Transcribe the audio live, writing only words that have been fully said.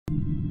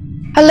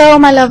Hello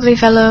my lovely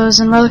fellows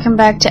and welcome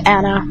back to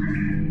Anna.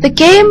 The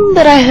game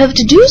that I have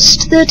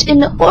deduced that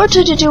in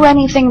order to do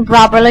anything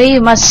properly you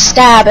must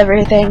stab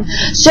everything.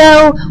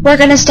 So we're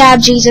gonna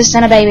stab Jesus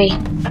and a baby.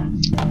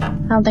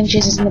 I don't think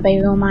Jesus and the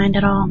baby will mind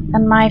at all.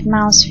 And my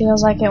mouse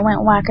feels like it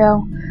went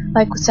wacko,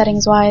 like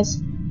settings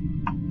wise.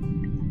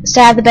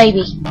 Stab the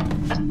baby.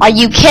 Are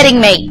you kidding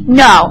me?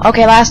 No!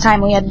 Okay, last time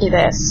we had to do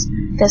this.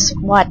 This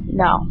what?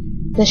 No.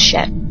 This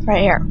shit.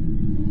 Right here.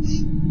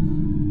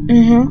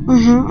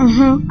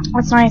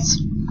 That's nice.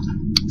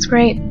 It's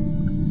great. I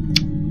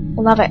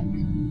love it.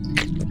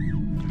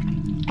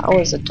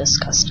 Always a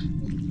disgust.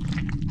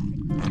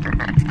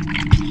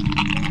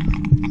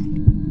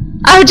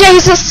 Oh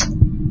Jesus!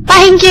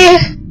 Thank you!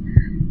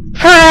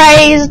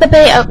 Praise the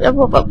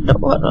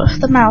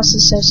the mouse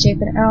is so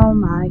stupid. Oh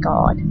my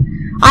god.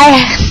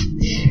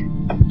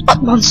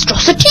 What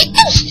monstrosity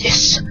is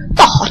this?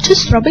 The heart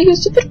is throbbing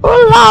as if it were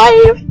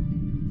alive!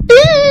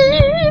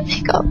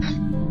 Pick up.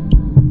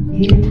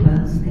 Here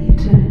dwells the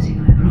eternity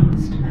I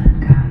promised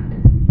mankind.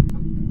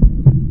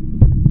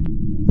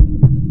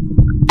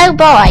 Oh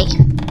boy!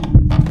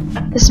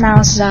 This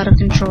mouse is out of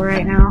control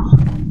right now.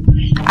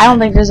 I don't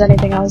think there's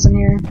anything else in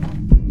here.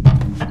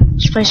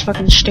 This place is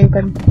fucking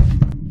stupid.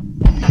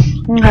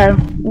 Okay,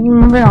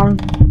 moving on.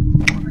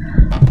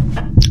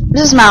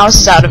 This mouse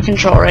is out of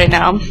control right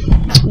now,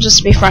 just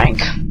to be frank.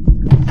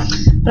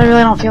 But I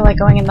really don't feel like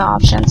going in the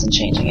options and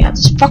changing it.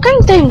 This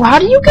fucking thing, how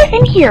do you get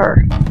in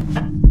here?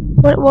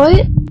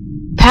 What?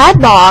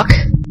 Padlock?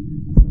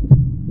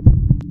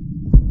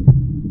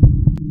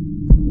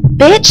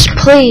 Bitch,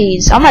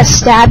 please. I'm gonna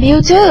stab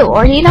you too.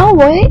 Or you know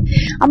what?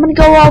 I'm gonna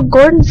go all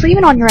Gordon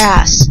Freeman on your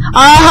ass.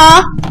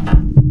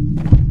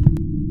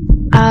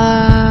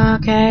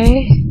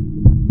 Okay.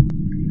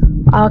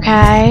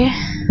 Okay.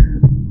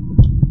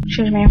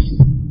 Excuse me.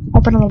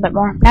 Open a little bit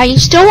more. Now you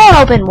still won't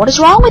open. What is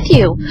wrong with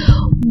you?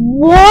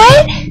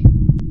 What?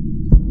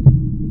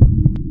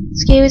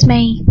 Excuse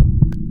me.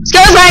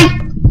 Excuse me!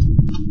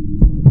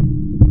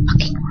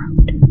 Fucking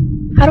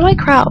rude. How do I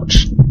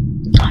crouch?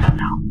 I don't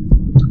know.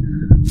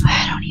 I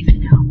don't even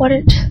know. What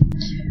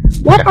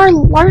are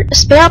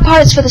spare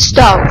parts for the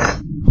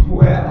stove?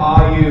 Where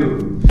are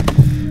you?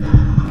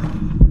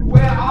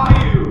 Where are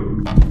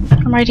you?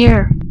 I'm right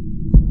here.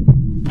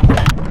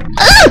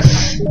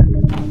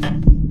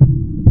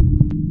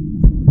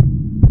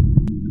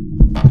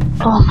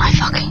 Oh my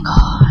fucking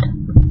god.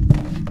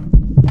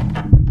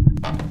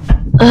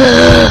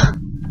 Ugh.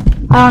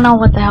 I don't know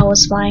what the hell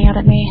was flying out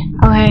at me.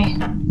 Okay.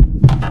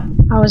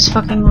 I was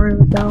fucking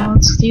rude though.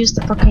 Let's use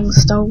the fucking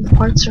stove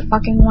parts or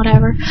fucking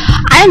whatever.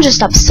 I'm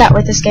just upset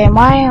with this game.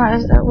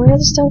 Where's the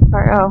stove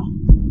part? Oh.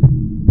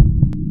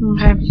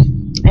 Okay.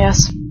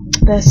 Yes.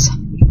 This.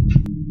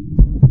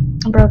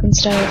 A broken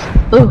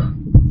stove. Ooh.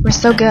 We're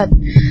so good.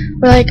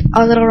 We're like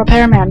a little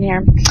repairman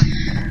here.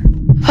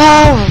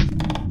 Oh.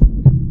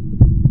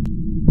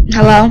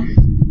 Hello?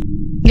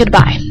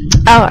 Goodbye.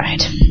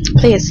 Alright.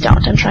 Please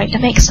don't. I'm trying to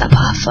make stuff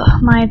for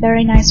my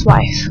very nice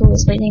wife who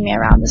is leading me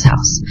around this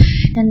house.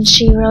 And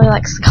she really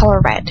likes the color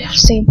red.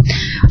 See,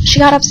 she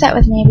got upset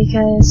with me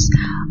because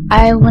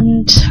I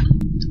wouldn't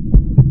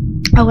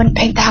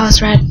paint the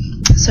house red.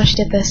 So she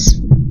did this.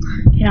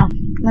 You know,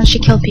 and then she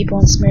killed people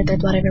and smeared their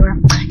blood everywhere.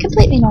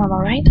 Completely normal,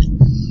 right?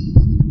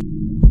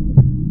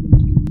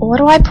 What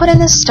do I put in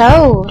the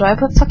stove? Do I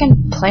put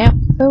fucking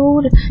plant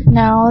food?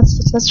 No,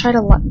 let's try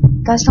to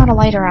that's not a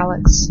lighter,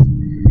 Alex.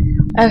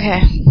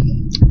 Okay.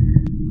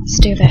 Let's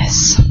do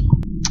this.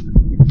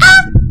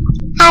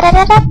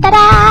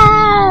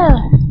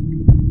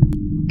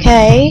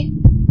 Okay.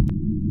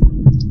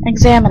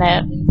 Examine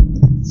it.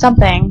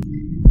 Something.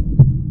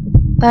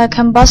 The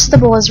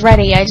combustible is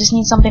ready. I just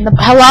need something to.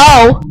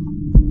 Hello?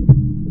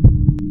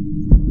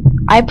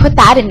 I put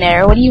that in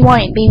there. What do you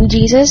want, baby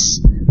Jesus?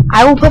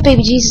 I will put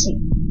baby Jesus in.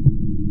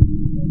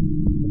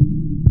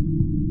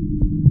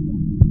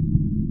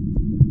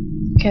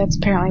 Okay, that's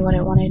apparently what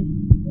it wanted.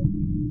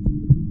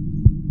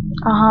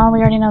 We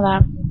already know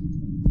that.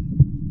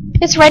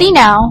 It's ready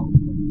now.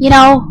 You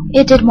know,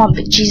 it did want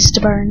Jesus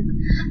to burn.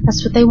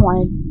 That's what they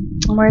wanted.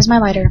 And where's my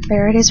lighter?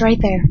 There it is right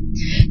there.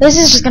 This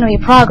is just gonna be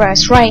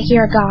progress right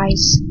here,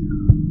 guys.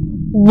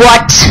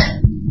 What?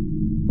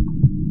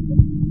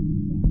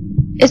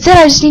 It said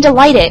I just need to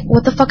light it.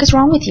 What the fuck is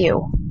wrong with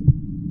you?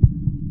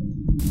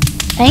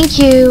 Thank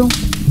you.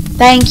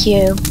 Thank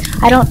you.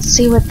 I don't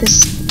see what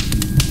this...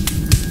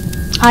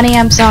 Honey,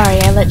 I'm sorry.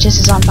 I lit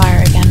Jesus on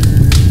fire again.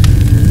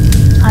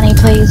 Honey,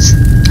 please.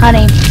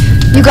 Honey,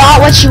 you got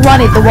what you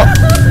wanted.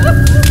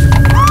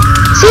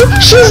 See?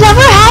 She's never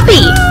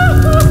happy!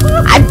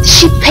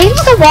 She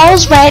painted the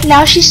walls red,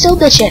 now she's still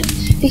bitching.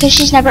 Because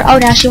she's never... Oh,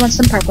 now she wants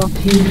them purple.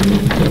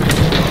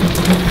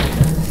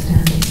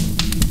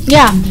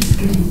 Yeah.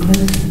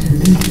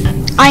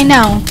 I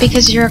know,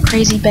 because you're a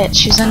crazy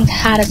bitch who's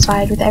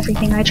unsatisfied with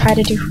everything I try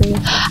to do for you.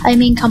 I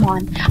mean, come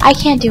on. I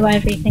can't do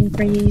everything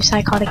for you, you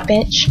psychotic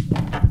bitch.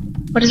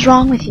 What is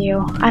wrong with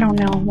you? I don't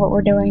know what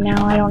we're doing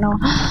now. I don't know.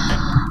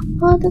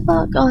 What the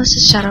fuck? Oh, this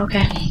is shadow.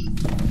 Okay.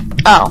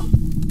 Oh.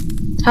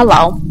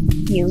 Hello.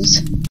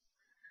 Use.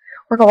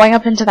 We're going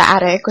up into the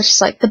attic, which is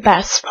like the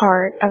best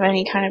part of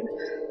any kind of...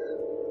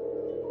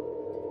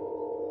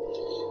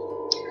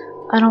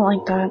 I don't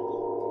like that.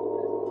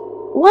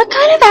 What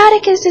kind of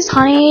attic is this,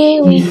 honey?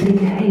 You seek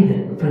a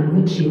haven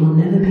from which you will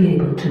never be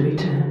able to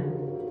return.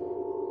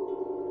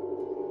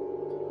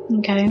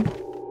 Okay.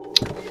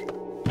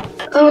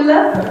 Do you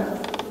love her?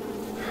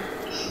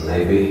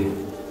 Maybe.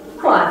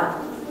 Why?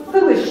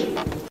 Who is she?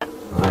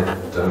 I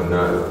don't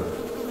know.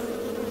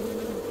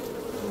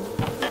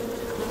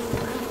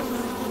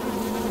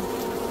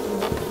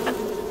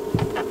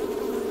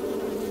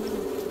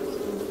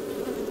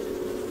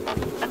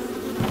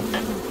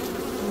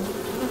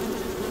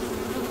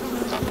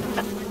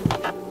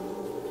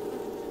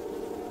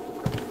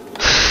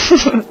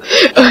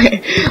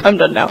 Okay, I'm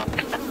done now.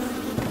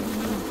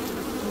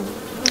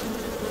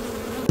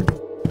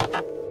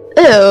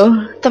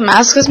 Ew, the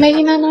mask is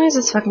making that noise?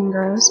 It's fucking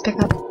gross.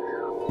 Pick up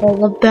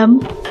all of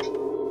them.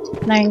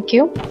 Thank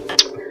you.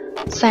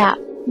 What's that?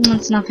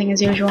 It's nothing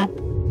as usual.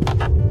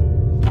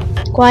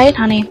 Quiet,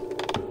 honey.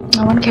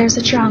 No one cares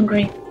that you're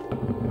hungry.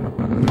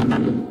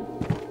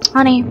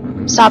 Honey,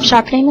 stop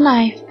sharpening the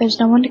knife. There's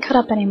no one to cut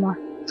up anymore.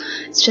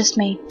 It's just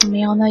me. And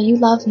we all know you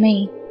love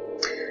me.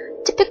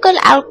 Typical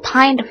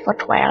alpine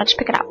footwear. Let's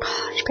pick it up.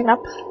 Let's pick it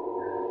up.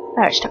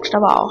 There, it's stuck to the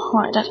wall.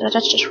 Oh,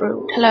 that's just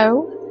rude.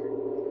 Hello?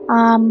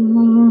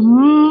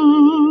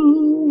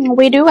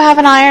 We do have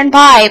an iron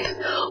pipe.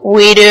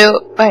 We do.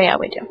 Oh, yeah,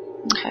 we do.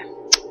 Okay.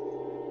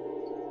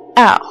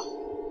 Oh.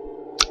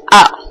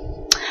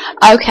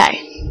 Okay.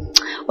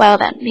 Well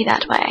then, be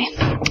that way.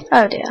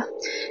 Oh dear.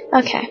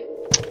 Okay.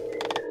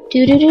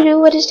 Do.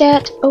 What is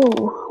that?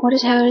 Oh,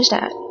 how is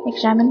that?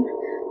 Examine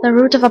the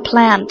root of a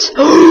plant.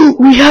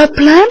 We have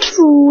plant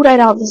food! I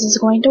doubt this is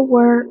going to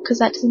work, because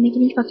that doesn't make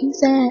any fucking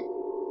sense.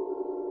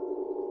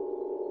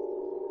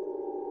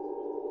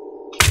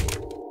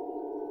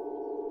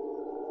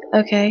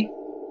 Okay.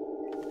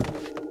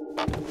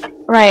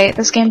 Right,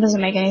 this game doesn't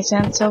make any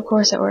sense, so of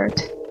course it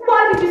worked.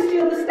 Why did you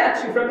steal the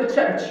statue from the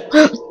church?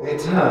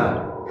 It's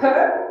her.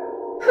 Her?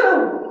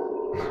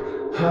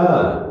 Who?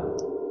 Her.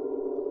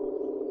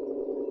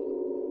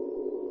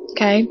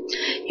 Okay.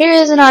 Here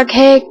is an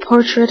archaic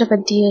portrait of a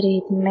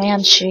deity.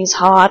 Man, she's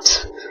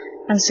hot.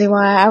 And see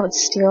why I would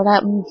steal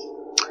that.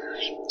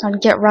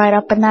 I'd get right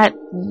up in that,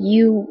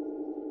 you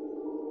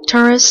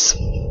tourists.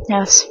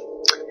 Yes.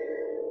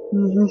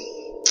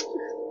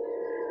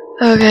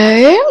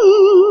 Okay.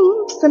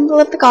 Symbol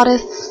of the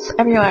goddess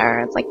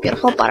everywhere. It's like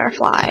beautiful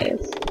butterflies.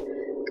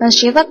 Because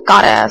she's a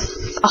goddess.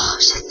 Oh,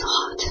 she's so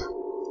hot.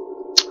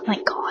 Oh my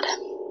god.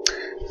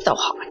 So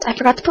hot. I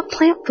forgot to put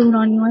plant food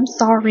on you. I'm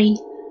sorry.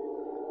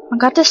 I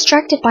got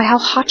distracted by how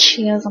hot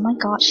she is. Oh my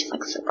god, she's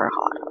like super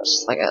hot. I was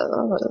just like,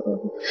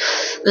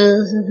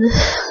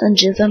 and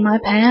jizz in my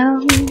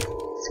pants.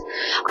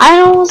 I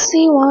don't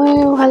see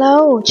why.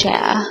 Hello,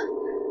 chair.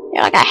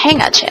 You're like a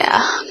hanger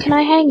chair. Can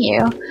I hang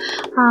you?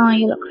 Oh,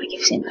 you look like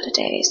you've seen better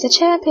days. The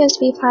chair appears to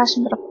be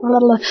flashing, but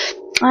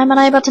I'm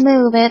unable to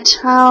move it.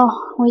 Oh,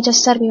 we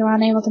just said we were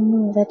unable to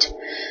move it.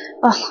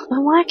 Oh,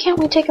 but why can't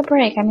we take a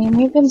break? I mean,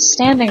 we've been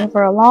standing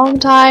for a long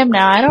time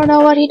now. I don't know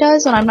what he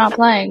does when I'm not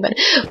playing, but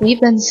we've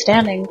been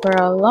standing for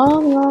a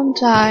long, long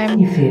time.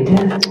 You fear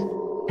death,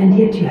 and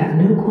yet you have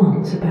no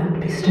qualms about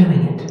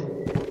bestowing it.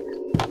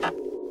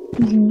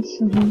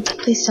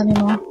 Please tell me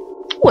more.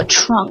 Oh, a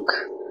trunk.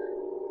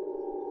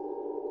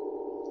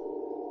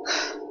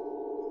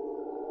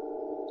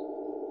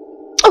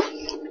 Oh,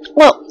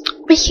 well,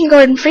 we can go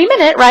in for a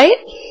minute, right?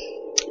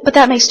 But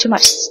that makes too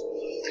much sense.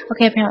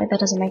 Okay, apparently that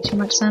doesn't make too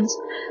much sense.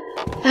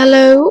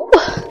 Hello?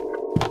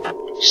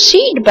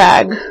 Sheet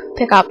bag.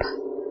 Pick up.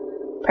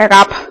 Pick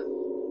up.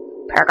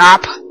 Pick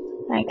up.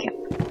 Thank you.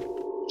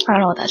 I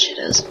don't know what that shit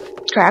is.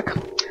 Crack.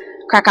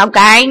 Crack out,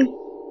 gang.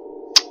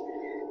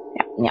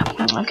 Yeah,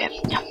 okay,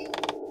 yeah.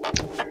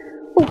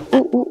 Ooh.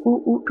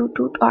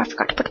 Oh, I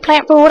forgot to put the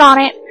plant food on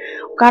it.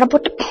 Gotta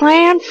put the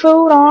plant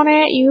food on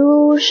it.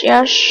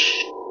 Yes.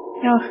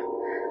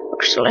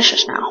 Looks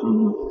delicious now.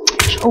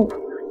 Oh.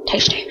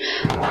 Tasty.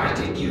 Why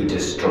did you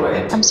destroy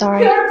it? I'm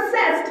sorry. You're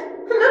obsessed.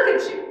 Look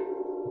at you.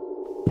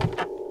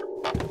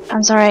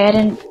 I'm sorry. I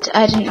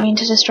didn't mean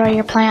to destroy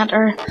your plant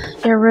or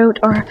your root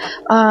or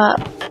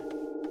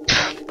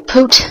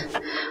poot.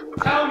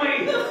 Tell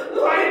me!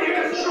 Why did you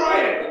destroy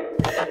it?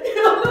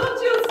 You're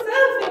not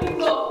yourself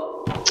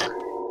anymore.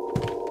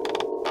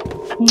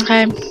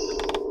 Okay.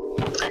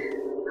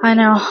 I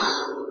know.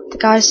 The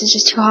goddess is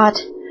just too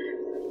hot.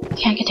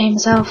 Can't contain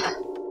myself.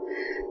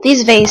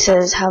 These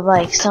vases have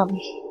like some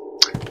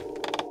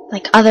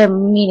other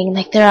meaning,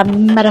 like they're a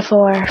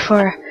metaphor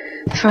for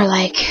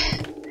like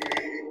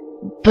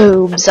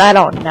boobs. I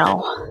don't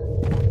know.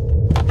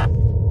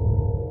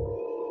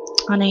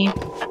 Honey.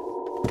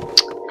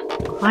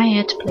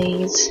 Quiet,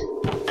 please.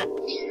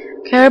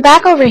 Okay, we're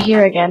back over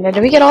here again.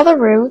 Did we get all the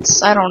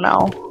roots? I don't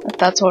know if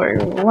that's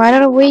why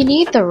do we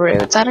need the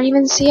roots? I don't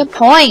even see a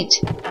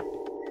point.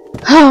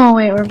 Oh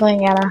wait, we're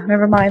playing Anna.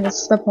 Never mind,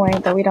 this is the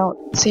point, that we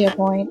don't see a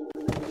point.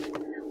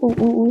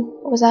 Ooh,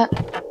 what was that?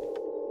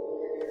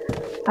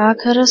 I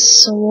could have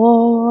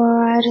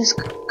swore I just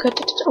could.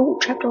 Oh,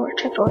 trapdoor,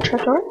 trapdoor,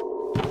 trapdoor.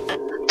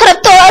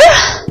 Trapdoor!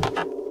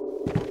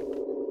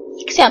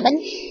 Examine.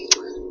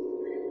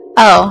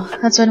 Oh,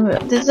 that's what I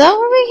moved. Is that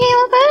what we came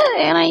up at?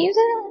 And I use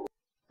it?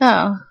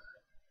 Oh.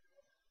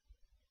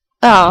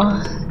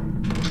 Oh.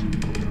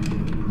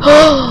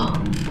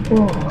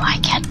 Oh, I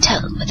can't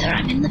tell whether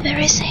I'm in the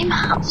very same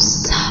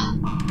house.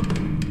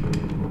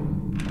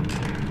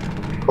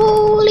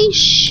 Holy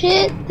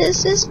shit,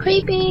 this is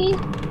creepy.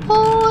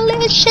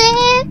 Holy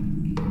shit.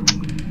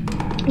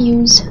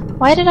 Use.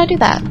 Why did I do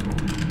that?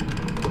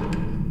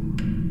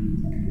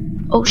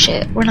 Oh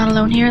shit, we're not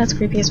alone here. That's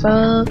creepy as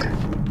fuck.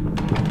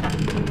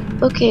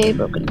 Okay,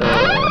 broken door.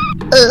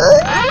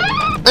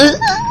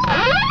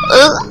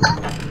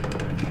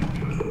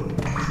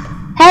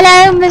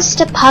 Hello,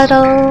 Mr.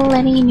 Puddle.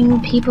 Any new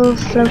people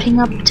floating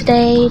up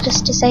today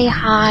just to say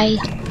hi?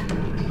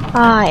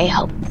 I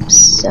hope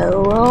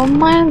so. Oh,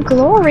 my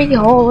glory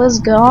hole is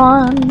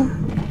gone.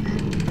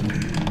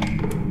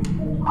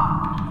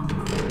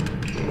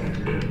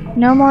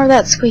 No more of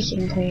that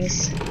squeaking,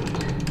 please.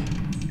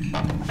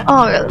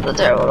 Oh, God, that's a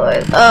terrible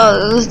noise.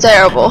 Oh, this is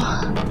terrible.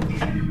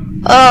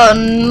 Oh,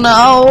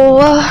 no.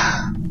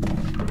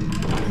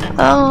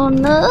 Oh,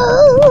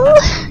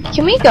 no.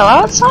 Can we go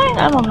outside?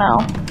 I don't know.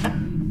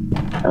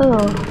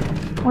 Oh,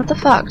 what the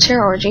fuck?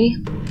 Chair orgy.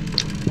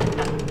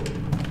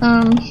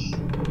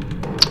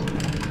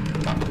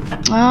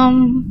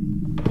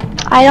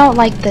 I don't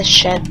like this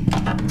shit.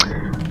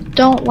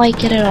 Don't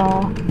like it at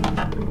all.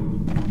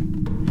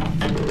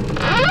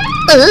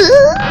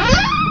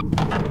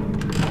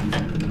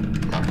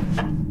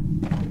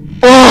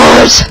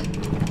 What?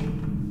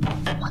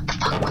 What the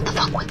fuck? What the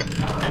fuck? What the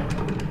fuck?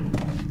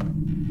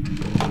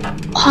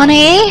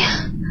 Honey?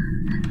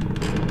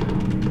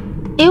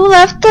 You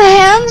left the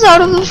hands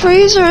out of the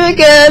freezer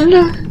again.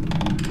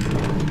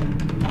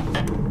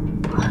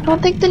 I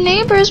don't think the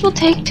neighbors will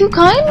take too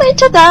kindly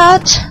to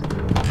that.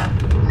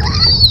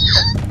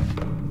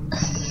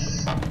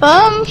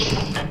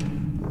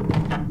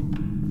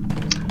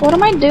 What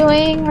am I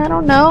doing? I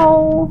don't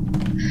know.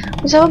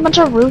 We just have a bunch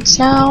of roots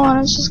now, and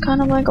it's just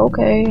kind of like,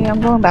 okay,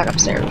 I'm going back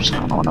upstairs. I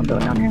don't know what I'm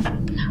doing down here.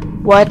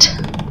 What?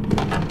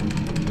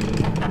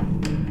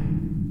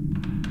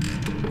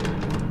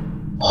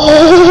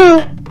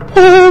 Oh!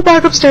 Oh,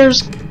 back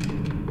upstairs.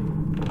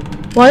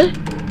 What?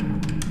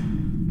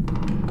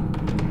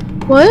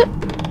 What?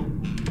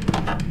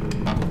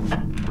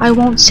 I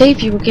won't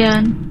save you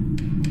again.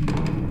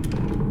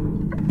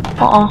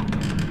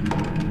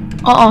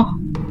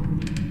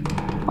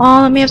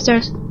 Oh, let me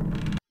upstairs.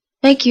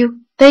 Thank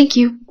you. Thank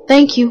you.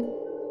 Thank you.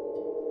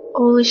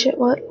 Holy shit,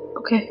 what?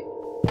 Okay.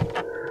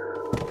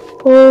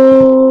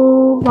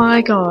 Oh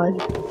my god.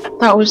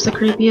 That was the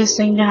creepiest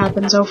thing to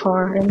happen so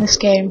far in this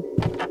game.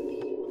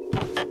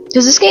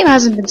 Because this game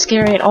hasn't been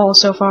scary at all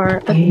so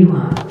far. But Here you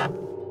are,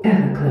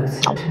 ever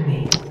closer to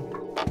me.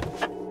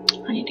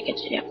 I need to get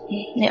to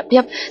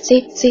yep.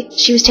 See,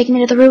 she was taking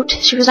me to the root.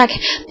 She was like,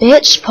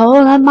 bitch, pull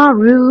on my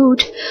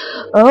root.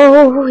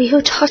 Oh,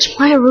 you touch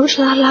my root,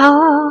 la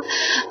la.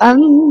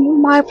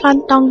 My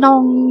plant dong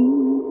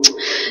dong.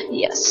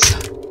 Yes.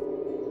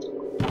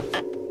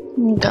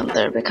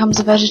 Gunther becomes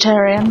a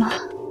vegetarian.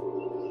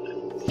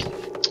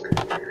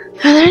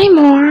 Are there any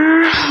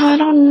more? I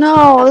don't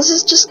know. This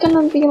is just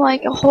gonna be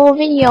like a whole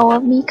video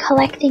of me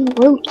collecting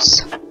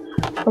roots.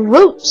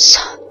 Roots!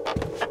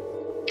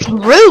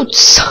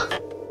 Roots!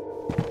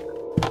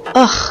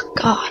 Ugh,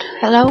 God.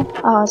 Hello?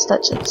 Oh, it's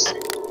that just.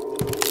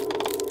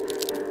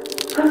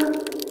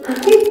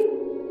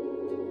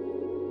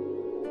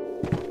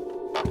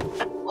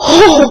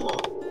 Oh!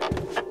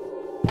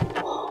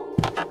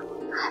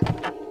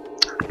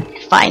 I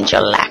find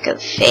your lack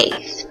of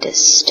faith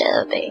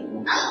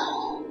disturbing.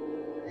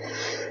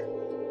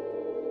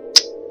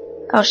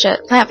 Oh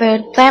shit, plant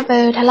food,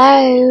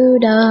 hello,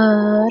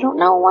 duh. I don't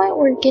know why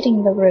we're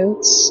getting the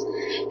roots.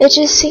 It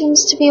just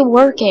seems to be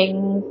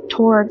working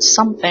towards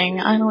something,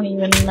 I don't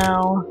even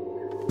know.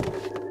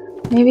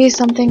 Maybe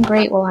something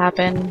great will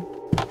happen.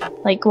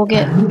 Like, we'll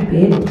get... I won't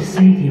be able to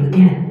save you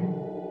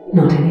again.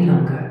 Not any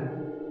longer.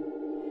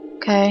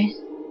 Okay.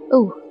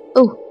 Ooh.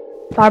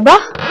 Barbara?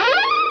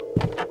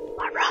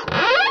 Barbara,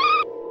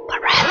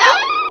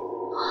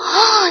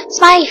 hello. It's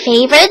my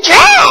favorite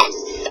dress!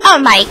 Oh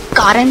my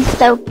god, I'm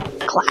so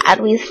glad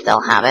we still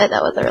have it.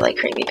 That was a really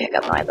creepy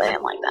pickup noise. I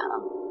didn't like that.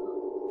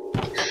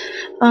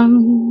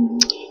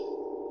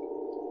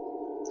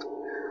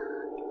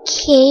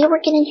 Okay,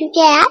 we're gonna do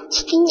that.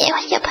 Then I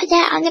have to put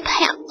that on the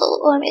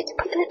platform.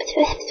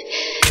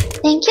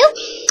 Thank you.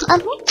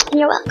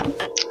 You're welcome.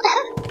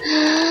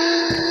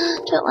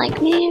 Don't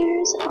like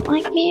mirrors. I don't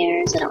like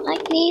mirrors. I don't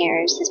like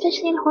mirrors,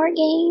 especially in horror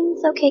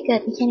games. Okay,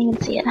 good. We can't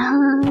even see it.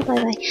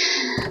 Bye bye.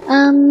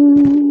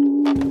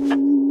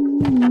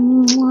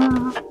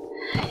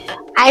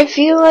 I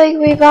feel like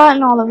we've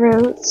gotten all the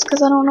roots,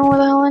 because I don't know where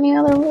the hell any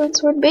other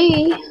roots would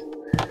be.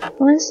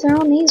 Unless they're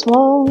on these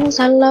walls.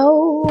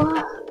 Hello.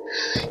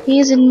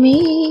 Is it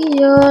me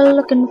you're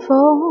looking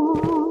for?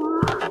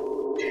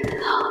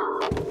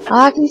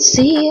 I can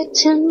see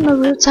it in the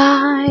root's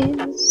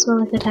eyes.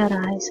 Well, if it had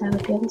eyes, I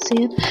would be able to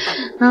see it.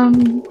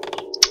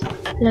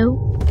 Hello?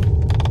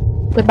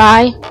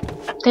 Goodbye.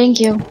 Thank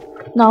you.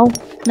 No,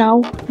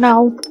 no,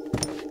 no.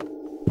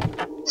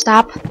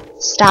 Stop.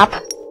 Stop.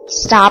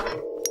 Stop.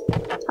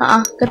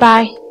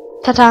 Goodbye.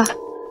 Ta-ta.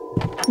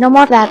 No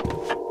more of that.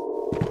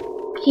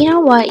 You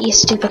know what, you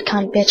stupid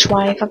cunt bitch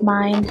wife of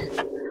mine?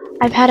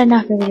 I've had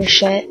enough of your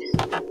shit.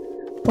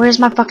 Where's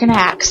my fucking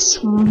axe?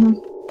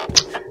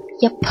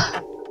 Yep.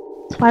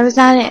 Why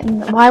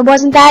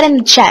wasn't that in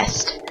the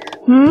chest?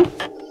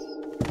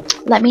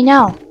 Let me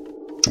know.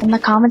 In the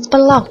comments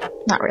below.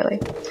 Not really.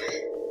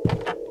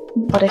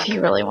 But if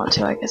you really want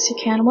to, I guess you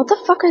can. What the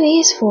fuck are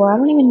these for? I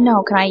don't even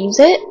know. Can I use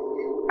it?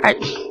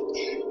 Alright.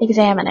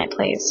 Examine it,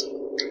 please.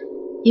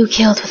 You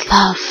killed with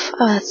love.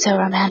 Oh, that's so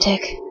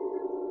romantic.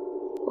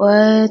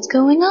 What's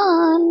going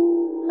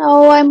on?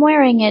 Oh, I'm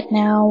wearing it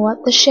now.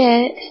 What the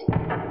shit?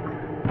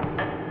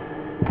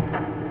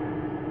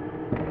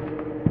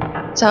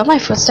 Is that what my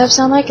footsteps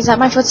sound like? Is that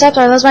my footsteps?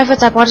 Or that's my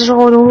footsteps?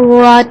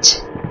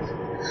 What?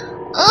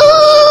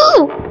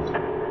 Oh!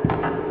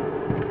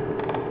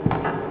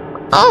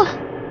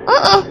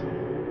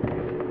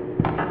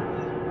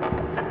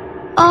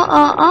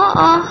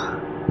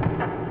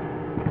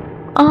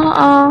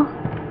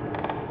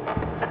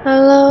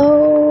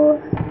 Hello?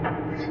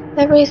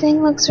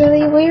 Everything looks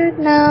really weird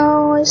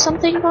now. Is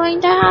something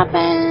going to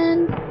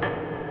happen?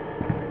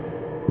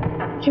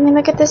 Do you mean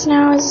look at this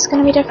now? Is this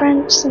gonna be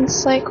different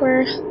since, like,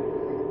 we're...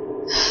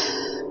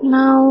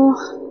 No.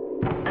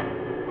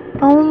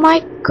 Oh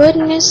my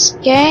goodness,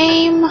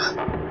 game.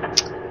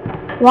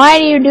 Why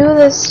do you do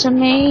this to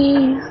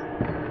me?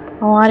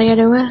 Why do you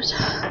do it?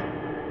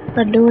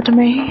 But do it to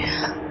me.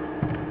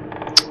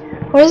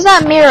 Where's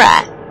that mirror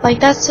at? Like,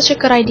 that's such a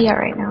good idea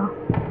right now.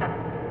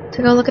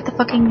 To go look at the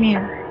fucking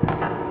mirror.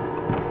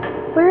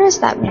 Where is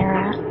that mirror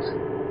at?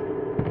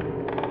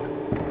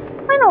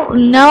 I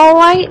don't know.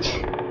 I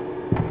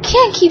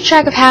can't keep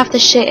track of half the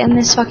shit in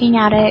this fucking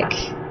attic.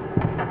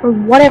 For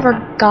whatever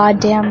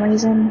goddamn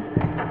reason.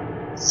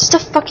 It's just a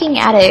fucking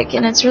attic,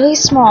 and it's really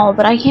small,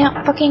 but I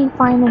can't fucking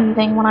find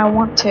anything when I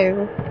want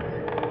to.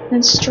 And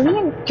it's starting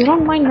to get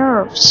on my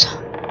nerves.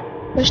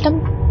 Push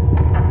them.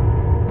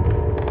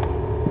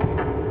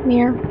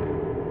 Mirror.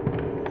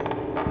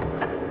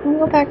 I'll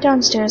go back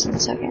downstairs in a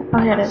second. Oh,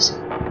 here it is.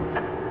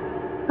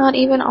 Not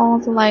even all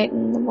the light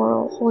in the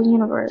whole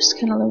universe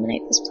can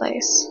illuminate this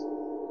place.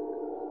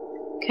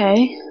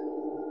 Okay.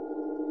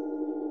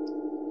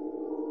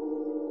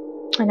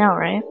 I know,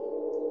 right?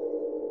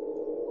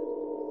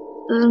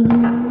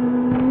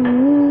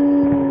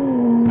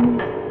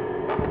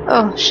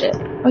 Oh, shit.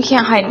 We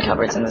can't hide in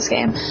cupboards in this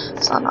game.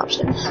 It's not an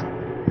option.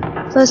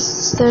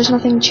 Plus, there's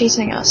nothing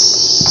chasing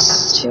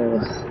us, to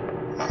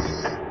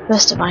the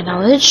best of my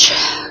knowledge.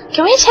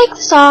 Can we take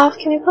this off?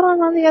 Can we put on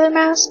one of the other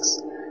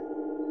masks?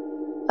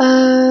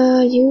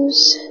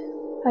 Use.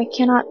 I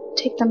cannot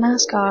take the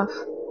mask off.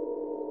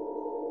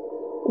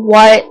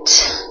 What?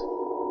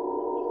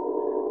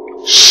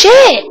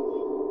 Shit!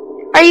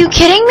 Are you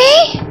kidding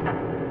me?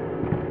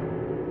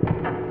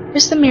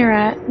 Where's the mirror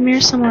at? The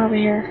mirror's somewhere over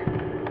here.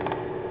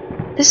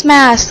 This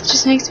mask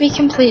just makes me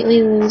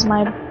completely lose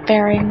my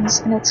bearings,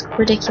 and it's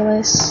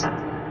ridiculous.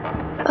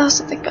 Oh,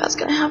 something bad's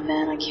gonna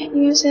happen. I can't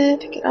use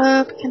it. Pick it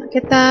up. I cannot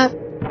get that.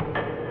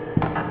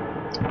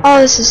 Oh,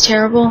 this is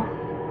terrible.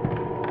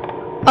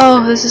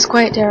 Oh, this is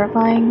quite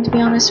terrifying, to be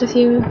honest with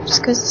you.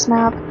 Just because this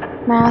map,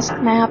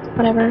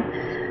 whatever.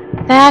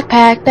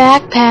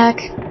 Backpack.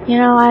 You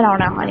know, I don't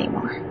know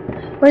anymore.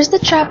 Where's the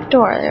trap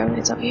door?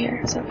 It's over here.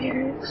 It's over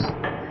here.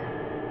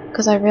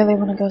 Because I really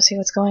want to go see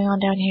what's going on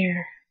down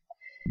here.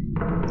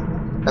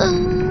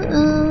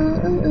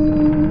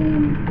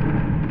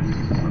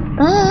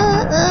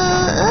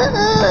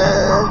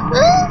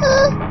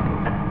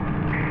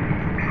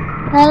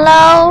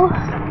 Hello?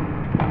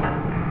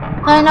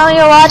 I know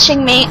you're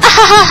watching me.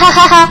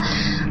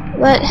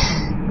 What?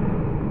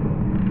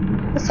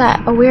 What's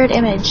that? A weird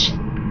image.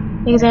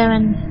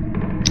 Examine.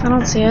 I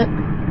don't see it.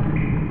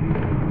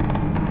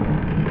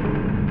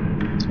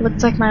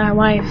 Looks like my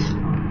wife.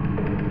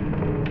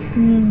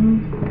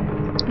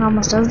 It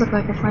almost does look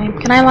like a flame.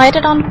 Can I light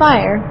it on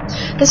fire?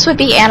 This would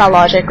be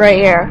analogic right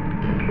here.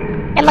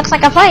 It looks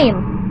like a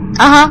flame.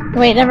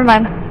 Wait, never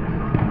mind.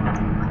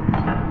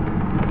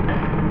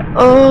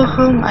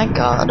 Oh my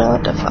god,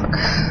 what the fuck.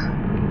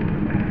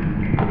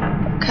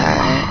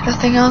 Okay,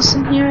 nothing else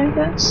in here, I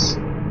guess.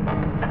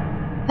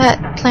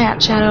 That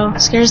plant shadow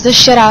scares the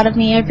shit out of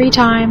me every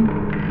time.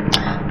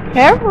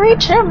 Every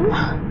time.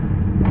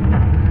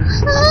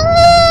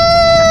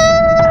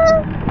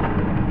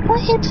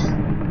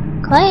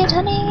 Quiet,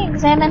 honey.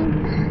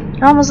 Examine.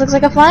 It almost looks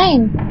like a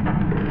flame.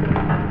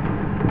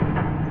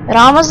 It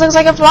almost looks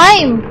like a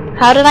flame.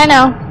 How did I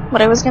know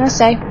what I was gonna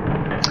say?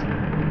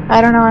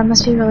 I don't know. I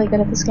must be really good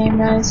at this game,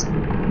 guys.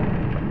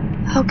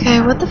 Okay,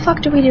 what the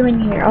fuck do we do in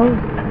here? Oh,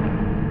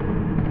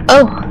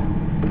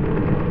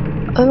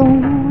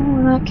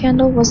 that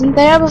candle wasn't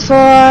there before.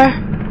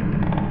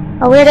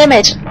 A weird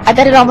image. I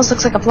bet it almost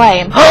looks like a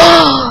flame.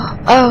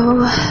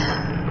 Oh.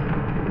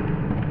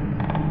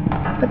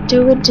 What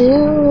do we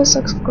do? This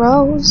looks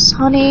gross.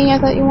 Honey, I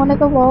thought you wanted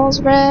the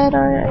walls red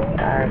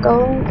or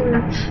gold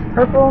or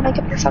purple. Make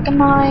up your fucking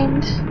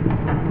mind.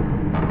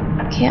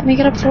 Can't make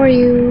it up for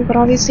you, but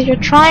obviously you're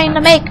trying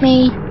to make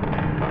me.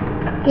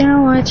 You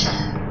know what?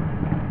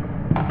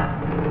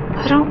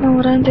 I don't know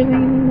what I'm doing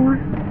anymore.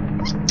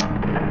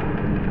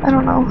 I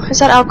don't know. Is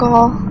that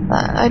alcohol?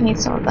 I need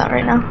some of that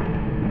right now.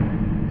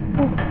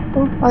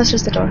 Oh, it's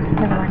just the door.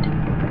 Never mind.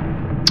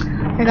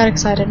 I got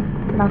excited.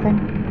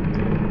 Nothing.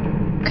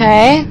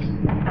 Okay.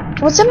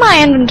 What's in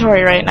my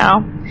inventory right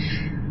now?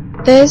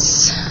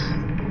 This.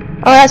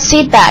 Oh, that's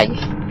seed bag.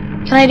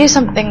 Can I do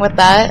something with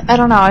that? I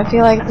don't know. I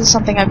feel like there's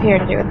something up here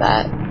to do with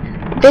that.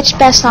 Bitch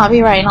best not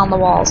be writing on the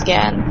walls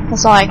again.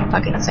 That's all I can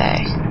fucking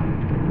say.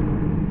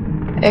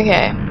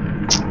 Okay.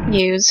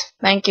 Use.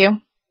 Thank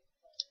you.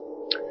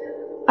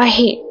 I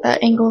hate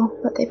that angle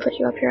that they put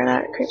you up here.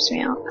 That creeps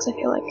me out because I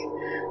feel like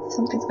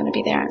something's gonna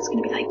be there and it's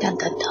gonna be like dun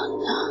dun dun.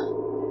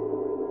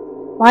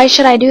 Why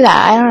should I do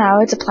that? I don't know.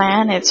 It's a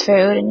plant. It's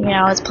food, and you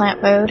know it's plant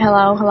food.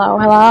 Hello, hello,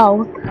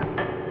 hello.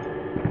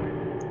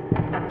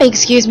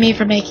 Excuse me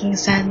for making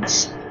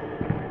sense.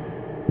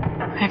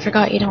 I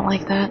forgot you don't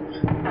like that.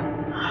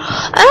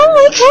 I don't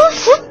like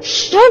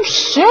that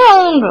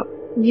sound.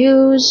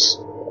 Use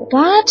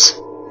what?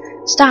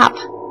 Stop.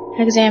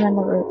 Examine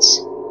the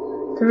roots.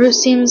 The root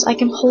seems I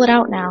can pull it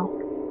out now.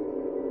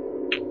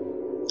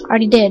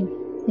 Already did.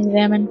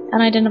 Examine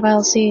and identify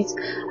the seeds.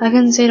 I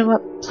couldn't say to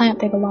what plant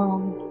they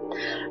belong.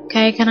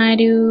 Okay, can I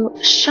do...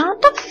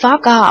 Shut the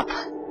fuck up!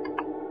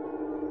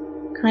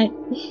 Can I...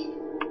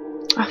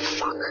 Oh,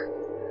 fuck.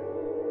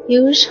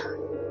 Use?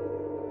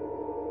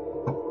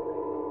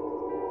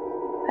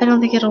 I don't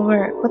think it'll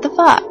work. What the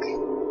fuck?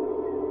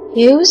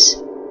 Use?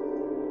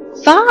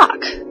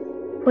 Fuck!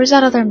 Where's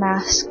that other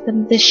mask?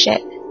 This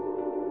shit.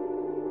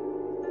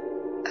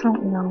 I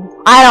don't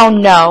know. I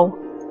don't know!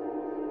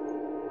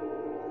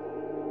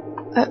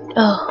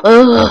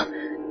 Ugh.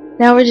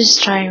 Now we're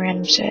just trying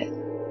random shit.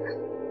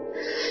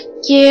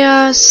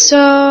 Yeah,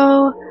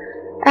 so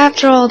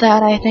after all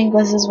that, I think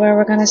this is where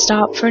we're gonna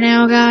stop for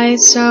now,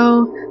 guys.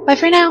 So, bye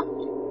for now.